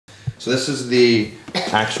So this is the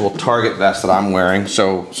actual target vest that I'm wearing,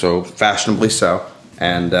 so fashionably so.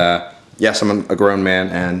 And yes, I'm a grown man,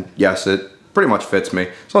 and yes, it pretty much fits me.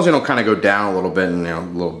 As long as you don't kind of go down a little bit and, you know, a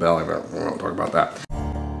little belly, but we won't talk about that.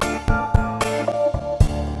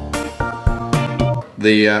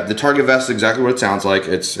 The target vest is exactly what it sounds like.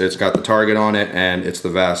 It's got the target on it, and it's the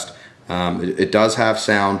vest. It does have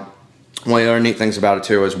sound. One of the other neat things about it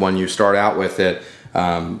too is when you start out with it,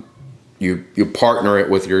 you partner it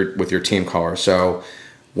with your team color. So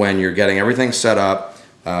when you're getting everything set up,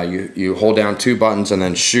 you hold down 2 buttons and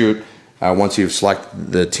then shoot once you've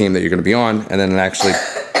selected the team that you're going to be on, and then it actually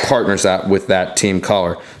partners that with that team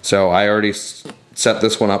color. So I already set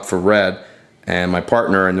this one up for red, and my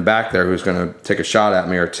partner in the back there, who's going to take a shot at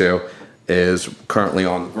me or two, is currently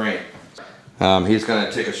on the green. He's going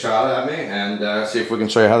to take a shot at me and see if we can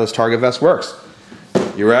show you how this target vest works.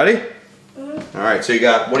 You ready? Mm-hmm. All right. So you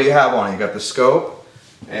got, what do you have on? You got the scope,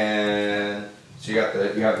 and so you have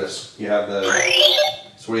the.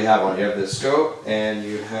 So what do you have on? You have the scope, and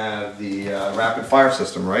you have the rapid fire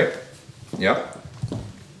system, right? Yep.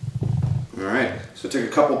 All right. So take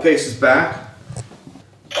a couple paces back.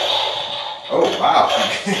 Oh wow!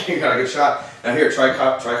 You got a good shot. Now here, try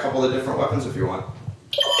a couple of different weapons if you want.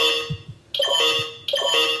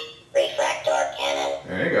 Refractor cannon.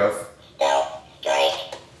 There you go. Stealth strike.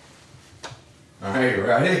 All right, you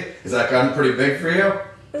ready? Is that gun pretty big for you?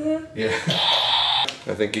 Mm-hmm. Yeah.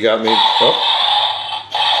 I think you got me. Oh.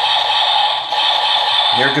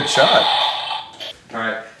 You're a good shot. All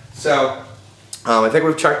right. So I think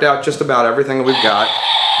we've checked out just about everything that we've got.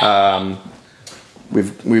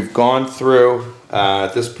 We've gone through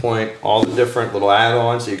at this point all the different little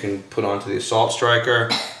add-ons that you can put onto the assault striker.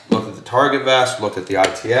 Looked at the target vest, looked at the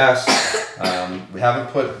I.T.S. We haven't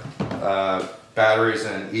put batteries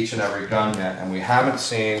in each and every gun yet, and we haven't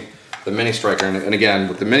seen the mini striker. And again,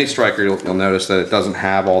 with the mini striker, you'll notice that it doesn't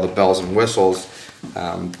have all the bells and whistles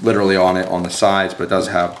literally on it on the sides, but it does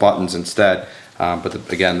have buttons instead. But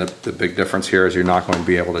again, the big difference here is you're not going to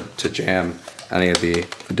be able to jam any of the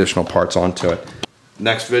additional parts onto it.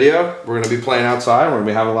 Next video, we're going to be playing outside. We're going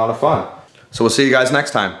to be having a lot of fun. So we'll see you guys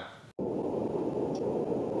next time.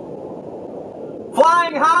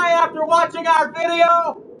 Flying high after watching our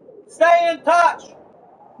video. Stay in touch.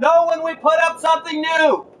 Know when we put up something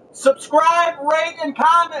new. Subscribe, rate, and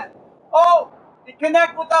comment. Oh, and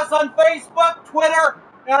connect with us on Facebook, Twitter,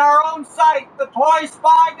 and our own site,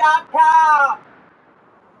 thetoyspy.com.